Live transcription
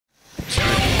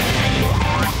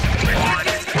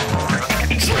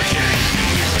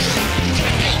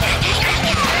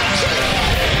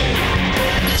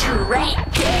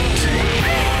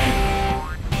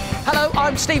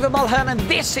Stephen Mulhern, and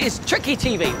this is Tricky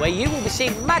TV, where you will be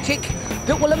seeing magic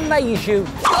that will amaze you.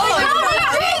 Oh,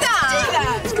 do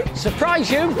that!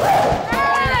 Surprise you. Oh,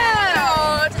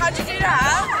 how'd you do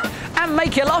that? And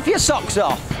make you laugh your socks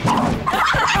off.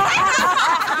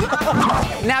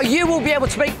 Now you will be able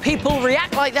to make people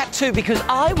react like that too, because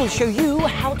I will show you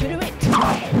how to do it.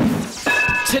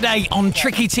 Today on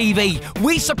Tricky TV,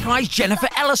 we surprise Jennifer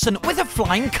Ellison with a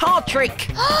flying card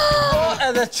trick. What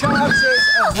are the chances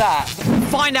of that?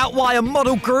 Find out why a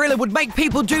model gorilla would make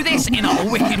people do this in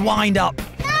our wicked wind-up.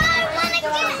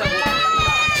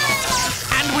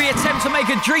 And we attempt to make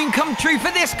a dream come true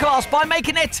for this class by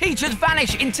making their teachers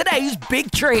vanish in today's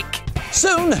big trick.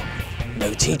 Soon,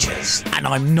 no teachers. And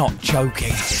I'm not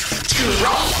joking.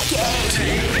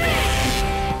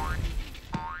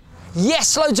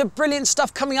 Yes, loads of brilliant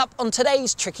stuff coming up on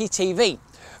today's Tricky TV.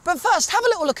 But first, have a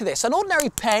little look at this. An ordinary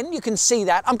pen, you can see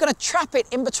that. I'm going to trap it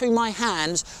in between my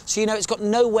hands so you know it's got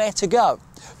nowhere to go.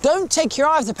 Don't take your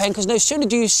eye off the pen, because no sooner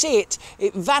do you see it,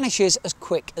 it vanishes as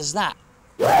quick as that.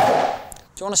 Do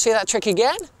you want to see that trick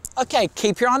again? OK,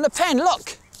 keep your eye on the pen.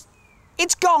 Look,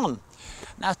 it's gone.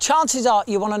 Now, chances are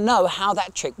you want to know how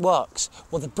that trick works.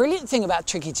 Well, the brilliant thing about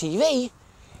Tricky TV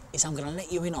is I'm going to let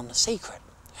you in on the secret.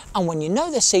 And when you know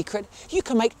the secret, you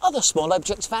can make other small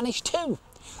objects vanish too.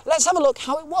 Let's have a look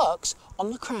how it works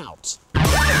on the crowds. What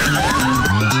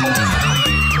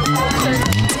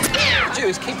you do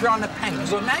is keep your eye on the pen,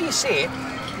 because now you see it.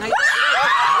 Now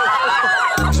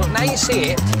you see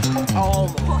it. Oh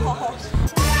my God.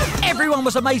 Everyone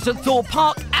was amazed at Thorpe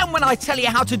Park, and when I tell you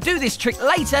how to do this trick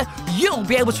later, you'll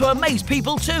be able to amaze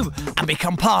people too and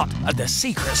become part of the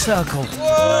secret circle.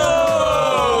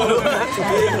 Whoa!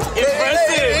 Impressive!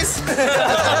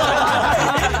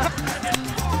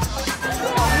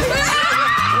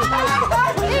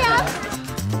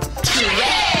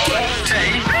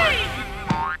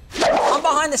 I'm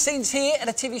behind the scenes here at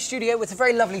a TV studio with the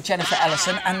very lovely Jennifer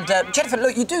Ellison. And Jennifer,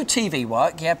 look, you do TV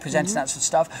work, yeah, presenting that sort of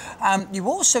stuff. You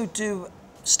also do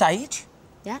stage.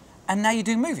 Yeah. And now you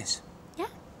do movies. Yeah.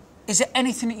 Is there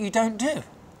anything that you don't do?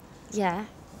 Yeah.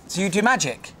 So you do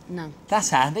magic? No. That's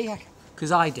handy,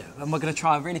 because I do, and we're going to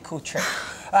try a really cool trick.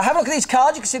 Have a look at these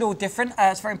cards. You can see they're all different.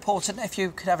 It's very important if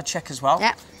you could have a check as well.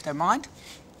 Yeah. Don't mind.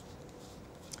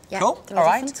 Yeah. Cool. All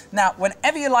right. Different. Now,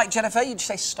 whenever you like, Jennifer, you just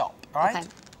say stop. All right. Okay.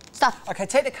 Stop. Okay.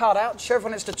 Take the card out. Show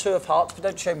everyone it's the two of hearts, but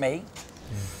don't show me.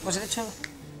 Was it the two?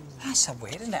 That's so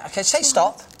weird, isn't it? Okay. Say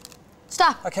stop.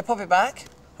 Stop. Okay. Pop it back.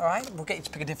 All right. We'll get you to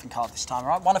pick a different card this time. All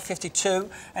right. 1 of 52.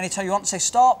 Anytime you want, say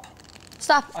stop.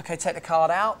 Stop. Okay. Take the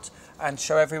card out and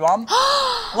show everyone.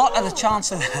 What are the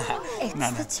chances of that?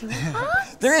 It's the two of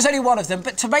hearts. There is only one of them,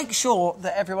 but to make sure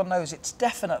that everyone knows it's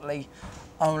definitely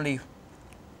only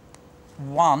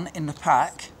one in the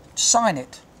pack, sign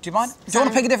it. Do you mind? Do you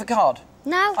want to pick a different card?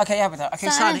 No. Okay, yeah, with that. Okay,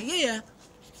 Sign sign it. Yeah.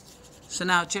 So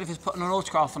now Jennifer's putting an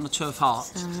autograph on the two of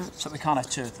hearts, so we can't have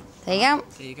two of them. There you go.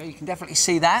 There you go. You can definitely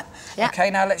see that. Yeah. Okay,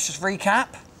 now let's just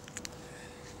recap.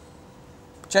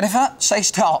 Jennifer, say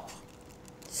stop.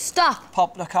 Stop.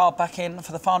 Pop the card back in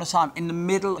for the final time in the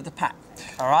middle of the pack.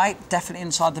 All right, definitely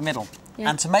inside the middle. Yeah.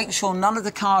 And to make sure none of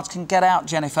the cards can get out,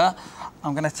 Jennifer,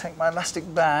 I'm going to take my elastic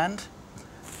band.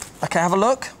 Okay, have a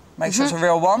look. Make sure it's a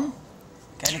real one.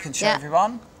 Okay, you can show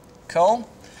everyone. Cool.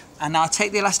 And now I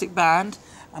take the elastic band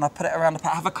and I put it around the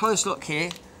pack. Have a close look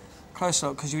here. Close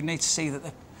look, because you need to see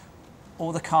that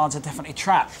all the cards are definitely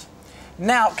trapped.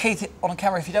 Now, Keith, on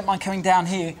camera, if you don't mind coming down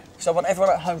here, because I want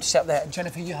everyone at home to sit up there. And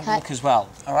Jennifer, you have a look as well,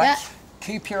 all right? Yeah.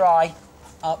 Keep your eye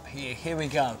up here. Here we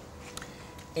go.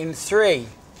 In 3,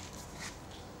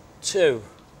 2,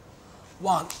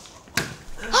 1.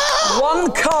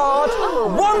 One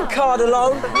card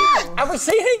alone. Have we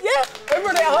seen it yet?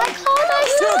 Everybody at home?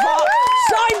 Super.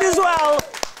 Signed as well.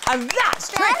 And that's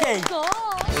tricky.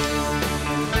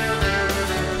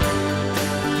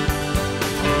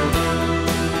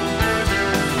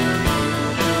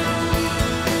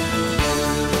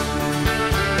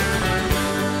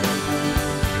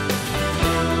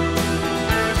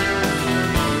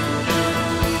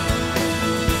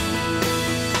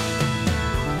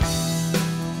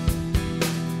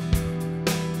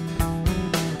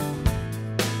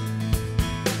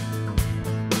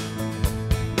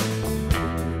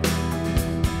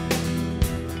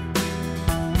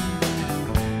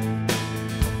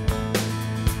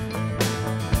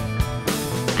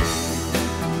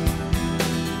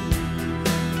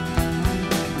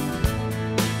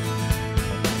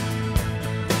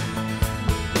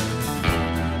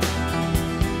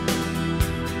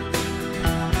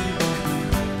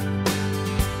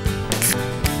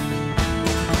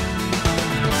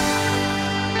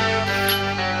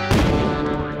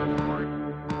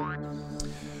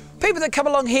 people that come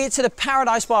along here to the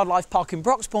Paradise Wildlife Park in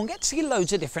Broxbourne get to see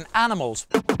loads of different animals.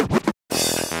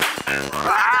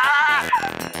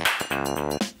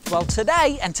 Well,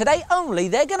 today, and today only,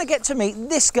 they're going to get to meet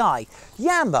this guy,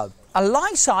 Yambo, a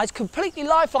life-size, completely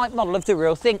lifelike model of the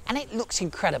real thing, and it looks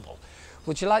incredible.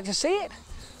 Would you like to see it?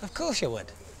 Of course you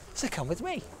would. So come with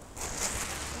me.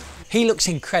 He looks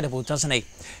incredible, doesn't he?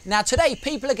 Now today,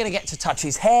 people are going to get to touch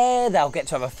his hair, they'll get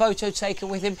to have a photo taken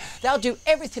with him, they'll do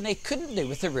everything they couldn't do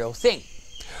with the real thing.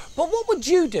 But what would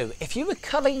you do if you were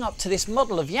cuddling up to this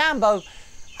model of Yambo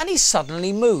and he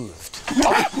suddenly moved?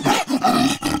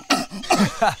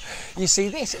 You see,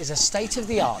 this is a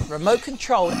state-of-the-art,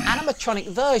 remote-controlled animatronic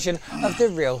version of the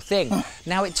real thing.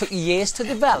 Now, it took years to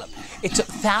develop, it took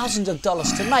thousands of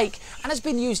dollars to make, and has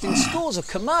been used in scores of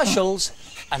commercials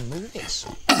and movies.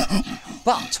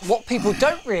 But what people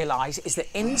don't realise is that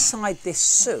inside this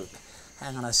suit,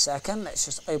 hang on a second, let's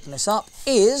just open this up,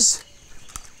 is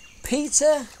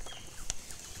Peter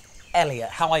Elliott.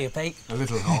 How are you, Pete? A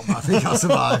little hot, but I think I'll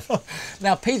survive.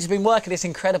 Now, Peter's been working this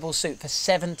incredible suit for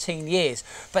 17 years,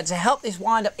 but to help this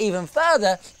wind up even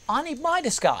further, I need my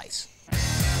disguise.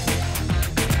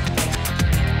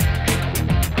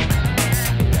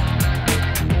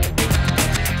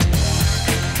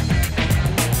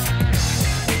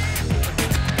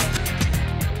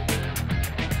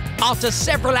 After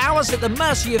several hours at the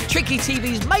mercy of Tricky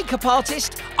TV's makeup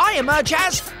artist, I emerge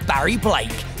as Barry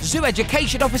Blake, zoo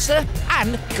education officer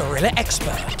and gorilla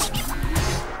expert.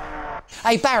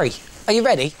 Hey Barry, are you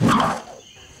ready?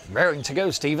 Raring to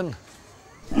go, Stephen.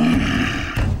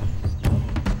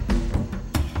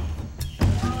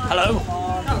 Hello,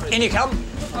 in you come.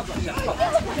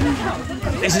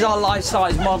 This is our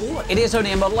life-size model. It is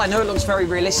only a model. I know it looks very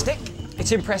realistic.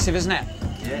 It's impressive, isn't it?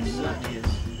 Yes, certainly is.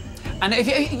 And if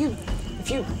you,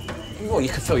 well, you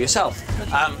can feel yourself.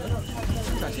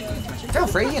 Feel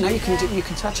free, you know, you can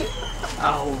touch it.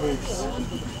 Oh,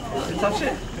 you can touch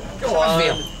it. Go on.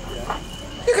 Feel.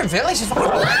 You can feel it. It's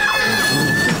fine.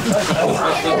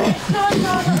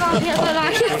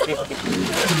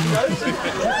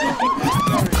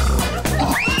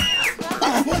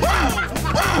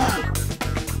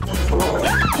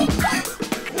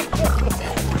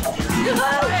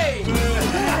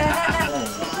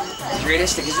 It's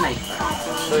realistic, isn't it?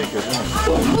 Very good, isn't it?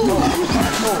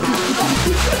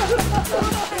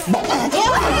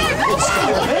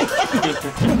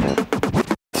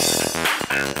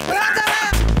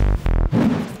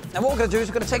 Now what we're going to do is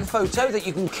we're going to take a photo that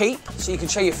you can keep so you can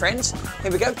show your friends.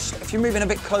 Here we go. Just, if you're moving a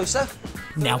bit closer.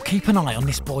 Now keep an eye on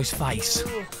this boy's face.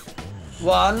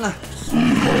 1.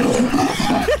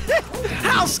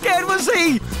 How scared was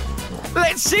he?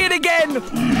 Let's see it again.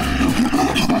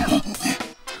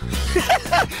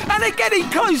 And they're getting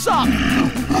close up.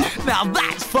 Now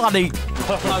that's funny.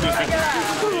 That is scary.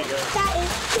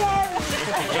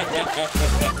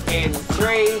 In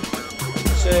 3,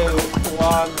 2,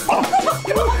 1.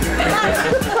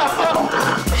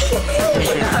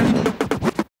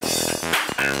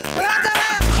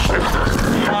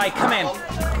 Right, come in.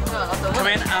 Come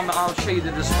in and I'll show you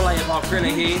the display of our griller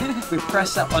here. We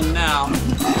press that one now.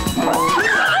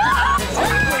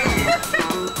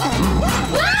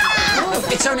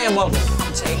 It's only a model.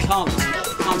 It can't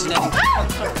enable.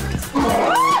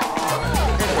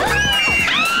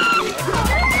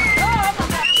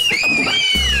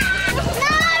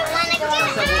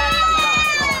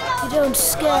 You don't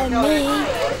scare me.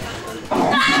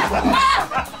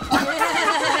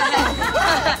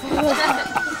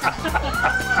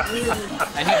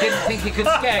 And you didn't think he could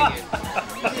scare you?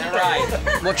 Yeah, right.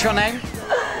 What's your name?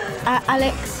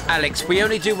 Alex. Alex. We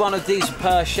only do one of these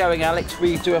per showing, Alex.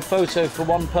 We do a photo for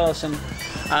one person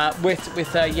with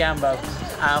Yambo.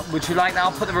 Would you like that?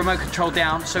 I'll put the remote control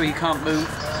down so he can't move.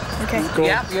 Okay. Cool.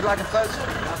 Yeah, you'd like a photo?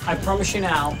 I promise you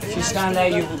now, if you stand there,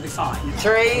 you will be fine.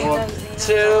 3,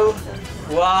 2,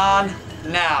 1,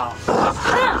 now.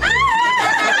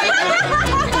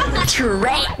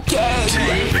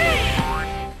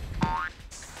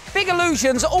 Big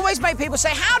illusions always make people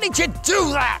say, how did you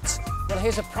do that? Well,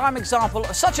 here's a prime example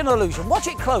of such an illusion. Watch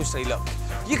it closely, look.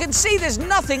 You can see there's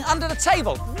nothing under the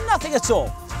table, nothing at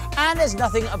all. And there's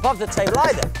nothing above the table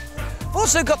either. I've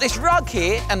also got this rug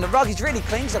here, and the rug is really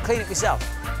clean, so clean it yourself.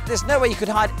 There's no way you could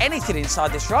hide anything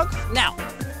inside this rug. Now,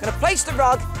 I'm gonna place the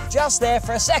rug just there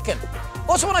for a second.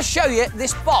 Also want to show you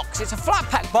this box. It's a flat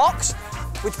pack box,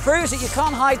 which proves that you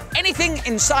can't hide anything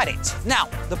inside it. Now,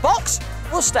 the box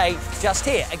will stay just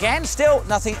here. Again, still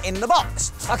nothing in the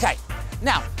box. Okay,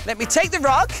 now, let me take the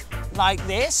rug, like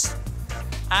this,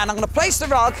 and I'm gonna place the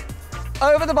rug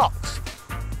over the box.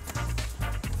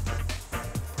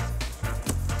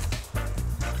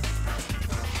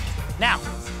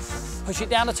 push it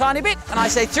down a tiny bit, and I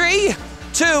say 3,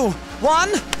 2, 1,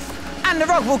 and the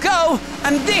rug will go,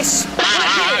 and this will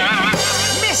appear.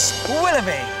 Miss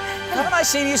Willoughby. Haven't I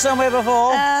seen you somewhere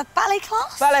before? Ballet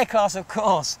class? Ballet class, of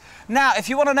course. Now, if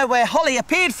you want to know where Holly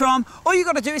appeared from, all you've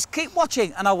got to do is keep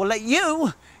watching, and I will let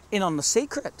you in on the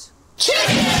secret.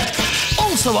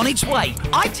 Also on its way,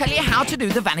 I tell you how to do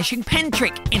the vanishing pen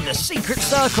trick in the secret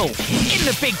circle. In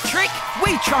the big trick,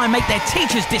 we try and make their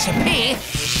teachers disappear,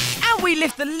 and we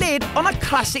lift the lid on a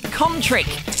classic con trick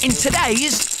in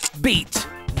today's Beat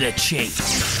the Cheat.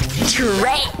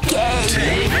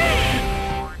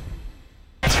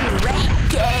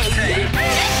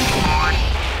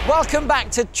 Welcome back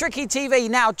to Tricky TV.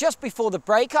 Now, just before the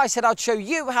break, I said I'd show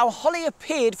you how Holly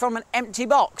appeared from an empty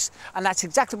box, and that's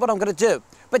exactly what I'm going to do.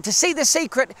 But to see the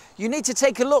secret, you need to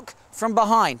take a look from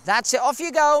behind. That's it, off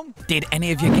you go. Did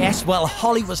any of you guess? Well,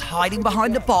 Holly was hiding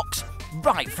behind the box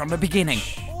right from the beginning.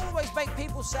 Always make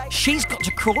people say... She's got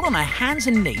to crawl on her hands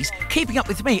and knees, keeping up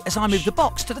with me as I move the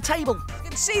box to the table. You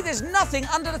can see there's nothing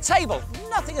under the table.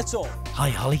 Nothing at all. Hi,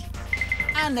 Holly.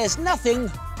 And there's nothing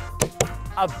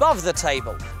above the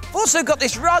table. I've also got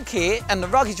this rug here, and the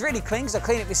rug is really clean because I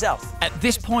clean it myself. At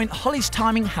this point, Holly's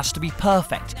timing has to be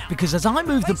perfect, because as I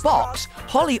move the box,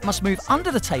 Holly must move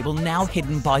under the table, now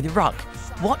hidden by the rug.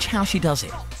 Watch how she does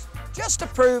it. Just to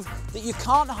prove that you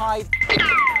can't hide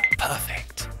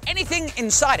Perfect. anything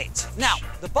inside it. Now,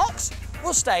 the box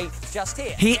will stay just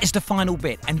here. Here is the final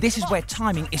bit, and this is where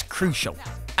timing is crucial.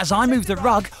 As I move the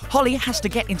rug, Holly has to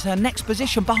get into her next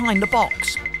position behind the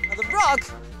box. Now the rug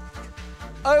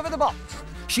over the box.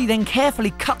 She then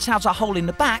carefully cuts out a hole in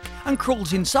the back and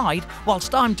crawls inside,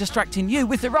 whilst I'm distracting you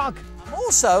with the rug. I'm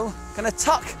also going to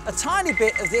tuck a tiny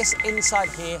bit of this inside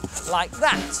here like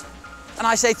that. And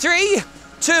I say 3,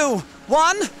 2,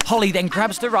 1. Holly then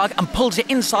grabs the rug and pulls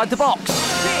it inside the box.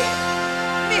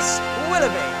 Here, Miss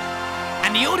Willoughby.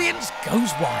 And the audience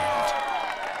goes wild.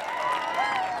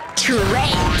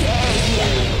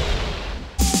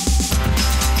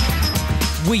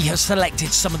 We have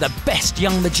selected some of the best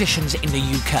young magicians in the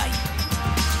UK.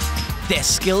 Their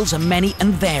skills are many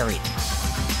and varied.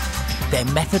 Their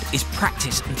method is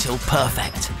practice until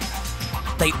perfect.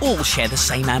 They all share the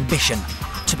same ambition,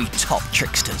 to be top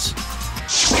tricksters.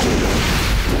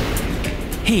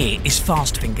 Here is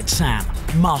Fast-Fingered Sam,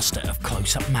 master of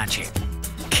close-up magic.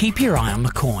 Keep your eye on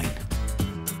the coin.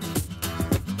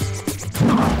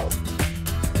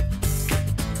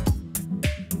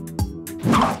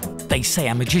 They say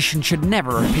a magician should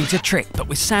never repeat a trick, but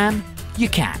with Sam, you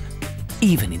can,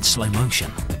 even in slow motion.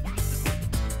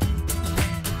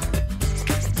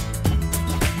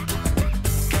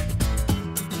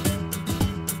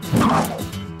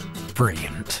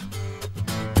 Brilliant.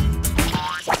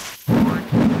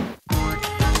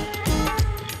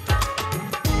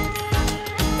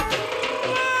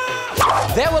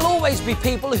 There will always be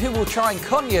people who will try and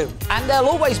con you, and there'll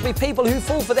always be people who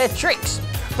fall for their tricks.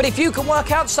 But if you can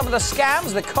work out some of the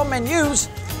scams, the con men use,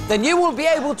 then you will be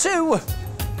able to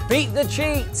beat the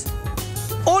cheat.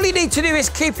 All you need to do is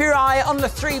keep your eye on the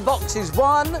 3 boxes,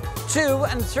 1, 2,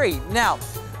 and 3. Now,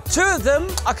 2 of them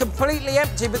are completely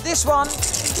empty, but this one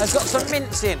has got some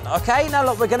mints in, okay? Now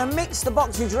look, we're gonna mix the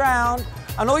boxes round,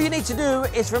 and all you need to do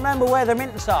is remember where the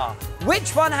mints are.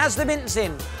 Which one has the mints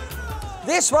in?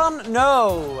 This one?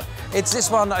 No. It's this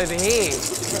one over here.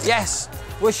 Yes.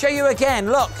 We'll show you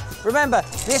again. Look. Remember,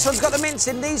 this one's got the mints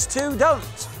in, these 2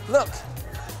 don't. Look.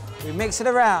 We mix it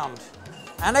around.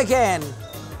 And again.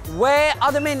 Where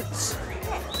are the mints?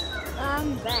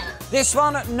 There. This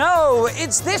one? No.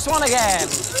 It's this one again.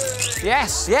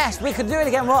 Yes, yes. We can do it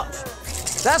again. Watch.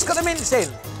 That's got the mints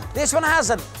in. This one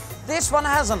hasn't. This one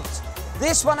hasn't.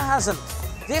 This one hasn't.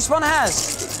 This one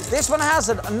has. This one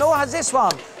hasn't, and nor has this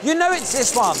one. You know it's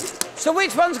this one. So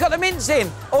which one's got the mints in?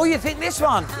 Or you think this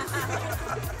one?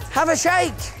 Have a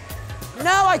shake.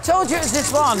 No, I told you it was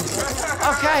this one.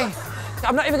 Okay.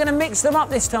 I'm not even going to mix them up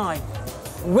this time.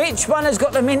 Which one has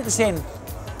got the mints in?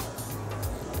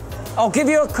 I'll give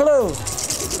you a clue.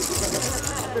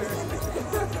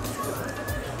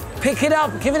 Pick it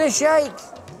up, give it a shake.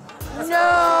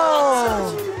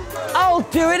 No! I'll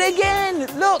do it again.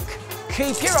 Look.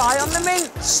 Keep your eye on the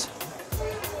mints.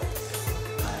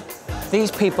 These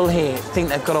people here think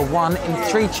they've got a 1 in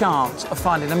 3 chance of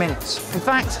finding the mints. In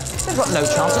fact, they've got no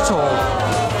chance at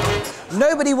all.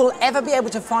 Nobody will ever be able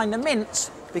to find the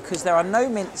mints because there are no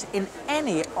mints in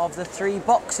any of the 3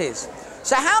 boxes.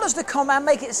 So how does the con man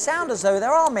make it sound as though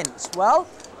there are mints? Well,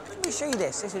 let me show you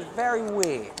this. This is very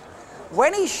weird.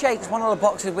 When he shakes one of the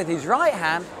boxes with his right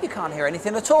hand, you can't hear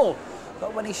anything at all.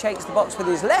 But when he shakes the box with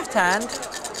his left hand,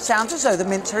 sounds as though the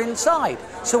mints are inside.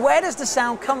 So where does the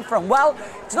sound come from? Well,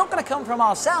 it's not going to come from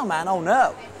our sound man, oh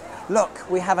no. Look,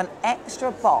 we have an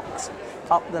extra box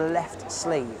up the left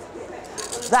sleeve.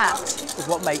 That is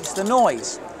what makes the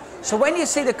noise. So when you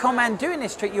see the con man doing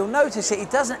this trick, you'll notice that he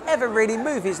doesn't ever really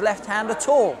move his left hand at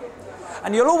all.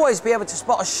 And you'll always be able to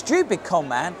spot a stupid con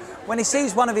man when he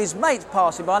sees one of his mates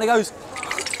passing by and he goes,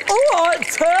 "All right,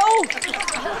 tell."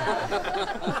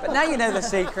 But now you know the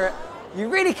secret. You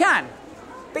really can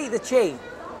beat the cheat.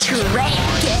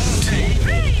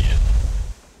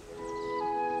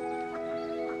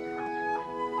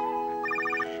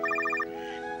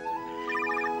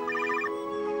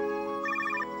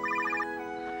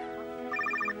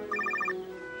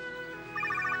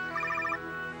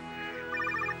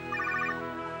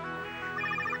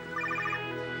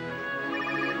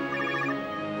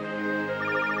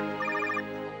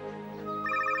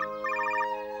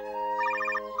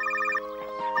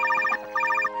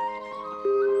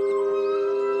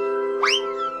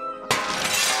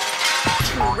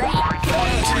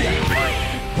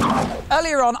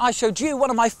 Earlier on, I showed you one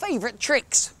of my favourite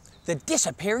tricks, the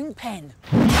disappearing pen.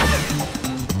 All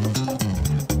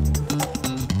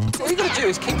you've got to do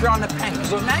is keep your eye on the pen,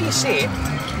 because look, now you see it.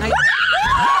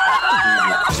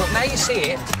 Now you see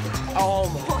it. Oh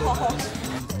my God.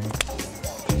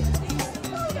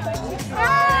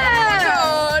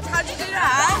 God, how'd you do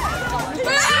that?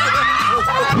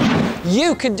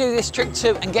 You can do this trick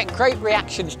too and get great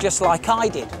reactions just like I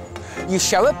did. You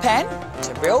show a pen, it's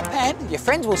a real pen, your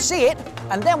friends will see it,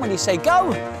 and then when you say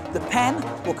go, the pen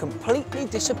will completely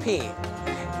disappear.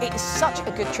 It's such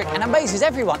a good trick and amazes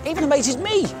everyone, even amazes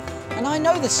me, and I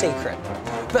know the secret.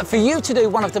 But for you to do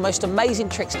one of the most amazing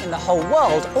tricks in the whole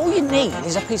world, all you need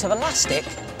is a piece of elastic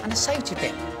and a safety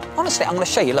pin. Honestly, I'm going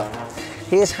to show you, look.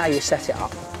 Here's how you set it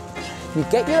up. You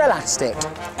get your elastic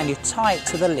and you tie it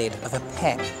to the lid of a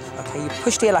pen. Okay, you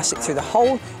push the elastic through the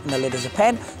hole in the lid of the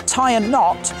pen, tie a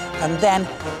knot, and then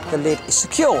the lid is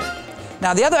secure.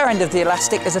 Now the other end of the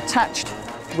elastic is attached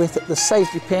with the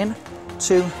safety pin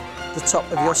to the top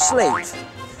of your sleeve.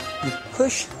 You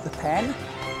push the pen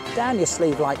down your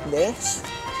sleeve like this,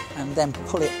 and then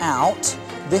pull it out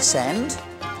this end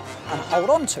and hold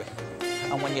on to it.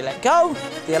 And when you let go,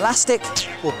 the elastic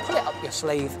will pull it up your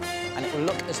sleeve and it will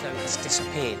look as though it's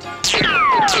disappeared.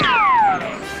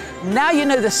 Now you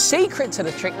know the secret to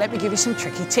the trick, let me give you some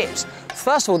tricky tips.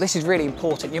 First of all, this is really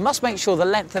important. You must make sure the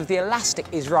length of the elastic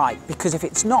is right, because if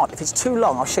it's not, if it's too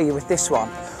long, I'll show you with this one.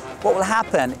 What will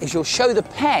happen is you'll show the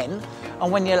pen,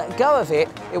 and when you let go of it,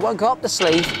 it won't go up the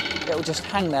sleeve, it will just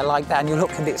hang there like that, and you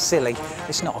look a bit silly.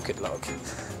 It's not a good look.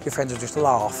 Your friends will just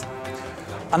laugh.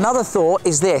 Another thought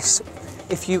is this.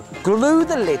 If you glue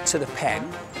the lid to the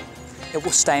pen, it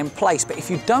will stay in place. But if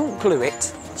you don't glue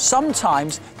it,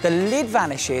 sometimes the lid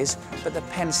vanishes, but the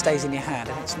pen stays in your hand,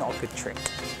 and it's not a good trick.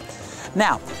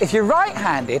 Now, if you're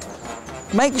right-handed,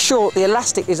 make sure the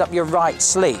elastic is up your right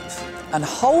sleeve and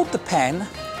hold the pen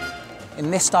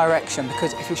in this direction,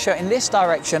 because if you show it in this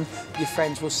direction, your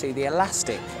friends will see the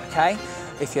elastic, okay?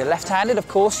 If you're left-handed, of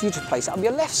course, you just place it on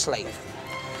your left sleeve.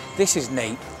 This is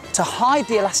neat. To hide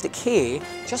the elastic here,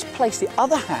 just place the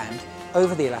other hand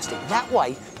over the elastic. That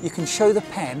way, you can show the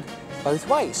pen both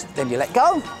ways. Then you let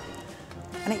go,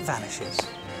 and it vanishes.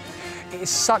 It is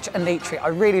such a neat trick. I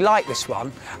really like this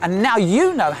one. And now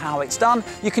you know how it's done.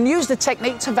 You can use the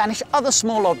technique to vanish other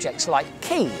small objects like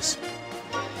keys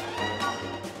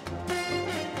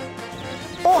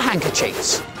or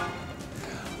handkerchiefs.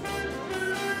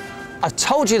 I've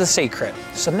told you the secret,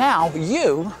 so now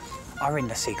you are in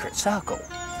the secret circle.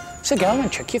 So go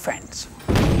and trick your friends.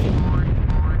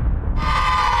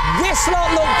 This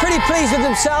lot look pretty pleased with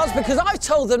themselves because I've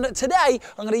told them that today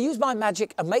I'm going to use my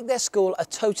magic and make their school a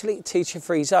totally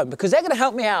teacher-free zone, because they're going to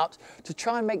help me out to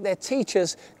try and make their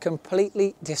teachers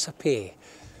completely disappear.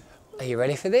 Are you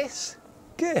ready for this?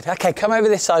 Good. Okay, come over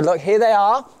this side. Look, here they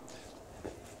are.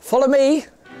 Follow me.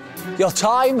 Your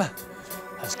time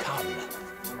has come.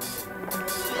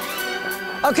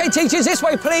 Okay, teachers, this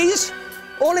way, please.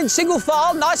 All in single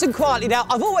file, nice and quietly. Now,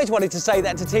 I've always wanted to say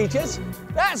that to teachers.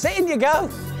 That's it, in you go.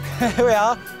 Here we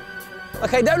are.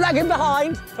 Okay, no lagging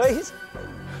behind, please.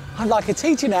 I'm like a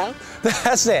teacher now.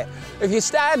 That's it. If you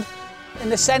stand in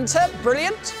the centre,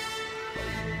 brilliant.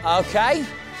 Okay,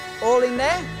 all in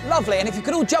there, lovely. And if you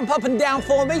could all jump up and down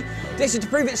for me, this is to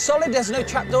prove it's solid, there's no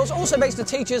trapdoors. Also makes the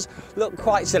teachers look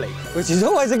quite silly, which is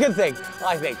always a good thing,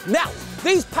 I think. Now,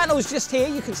 these panels just here,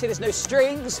 you can see there's no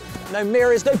strings, no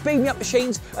mirrors, no beam me up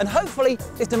machines, and hopefully,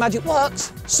 if the magic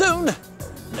works, soon,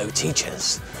 no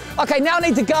teachers. Okay, now I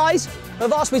need the guys who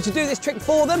have asked me to do this trick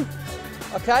for them.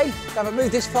 Okay, they haven't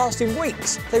moved this fast in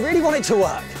weeks. They really want it to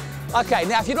work. Okay,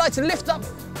 now if you'd like to lift up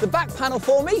the back panel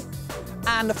for me,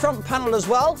 and the front panel as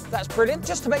well, that's brilliant,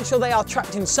 just to make sure they are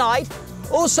trapped inside.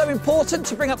 Also important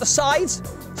to bring up the sides,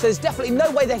 so there's definitely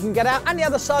no way they can get out, and the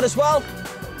other side as well.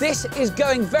 This is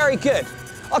going very good.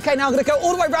 Okay, now I'm gonna go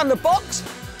all the way around the box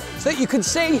so that you can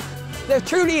see there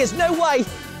truly is no way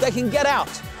they can get out.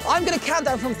 I'm gonna count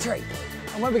down from 3,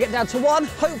 and when we get down to 1,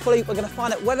 hopefully we're gonna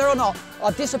find out whether or not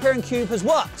our disappearing cube has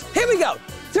worked. Here we go,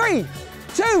 3,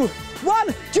 2,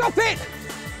 1, drop it!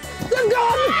 They're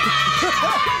gone!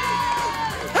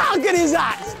 How good is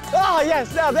that? Oh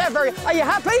yes, now they're very, are you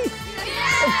happy?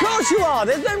 Yeah. Of course you are,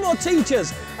 there's no more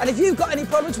teachers. And if you've got any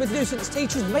problems with nuisance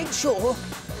teachers, make sure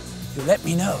you let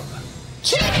me know.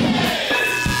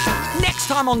 Next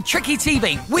time on Tricky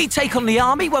TV, we take on the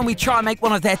army when we try and make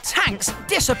one of their tanks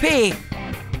disappear.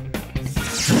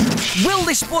 Will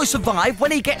this boy survive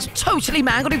when he gets totally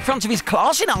mangled in front of his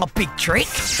class in our big trick?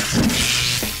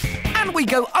 And we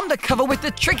go undercover with the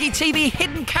Tricky TV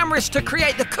hidden cameras to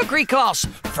create the cookery class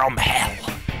from hell.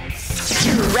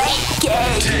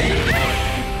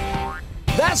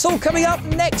 That's all coming up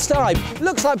next time.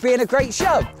 Looks like being a great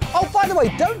show. Oh, by the way,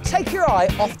 don't take your eye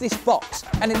off this box.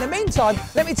 And in the meantime,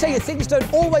 let me tell you, things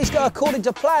don't always go according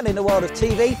to plan in the world of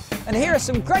TV. And here are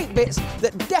some great bits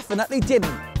that definitely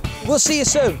didn't. We'll see you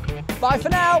soon. Bye for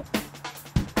now.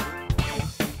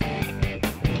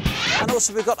 And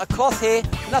also we've got a cloth here,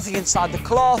 nothing inside the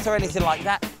cloth or anything like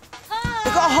that.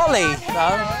 We've got a holly,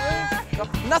 no.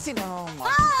 Got nothing, oh my.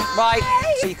 Right,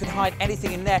 so you can hide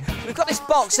anything in there. We've got this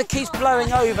box that keeps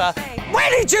blowing over. Where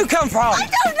did you come from? I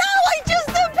don't know, I just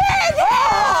appeared here!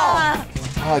 Oh!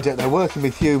 I don't know, working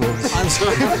with humans. I'm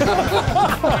sorry.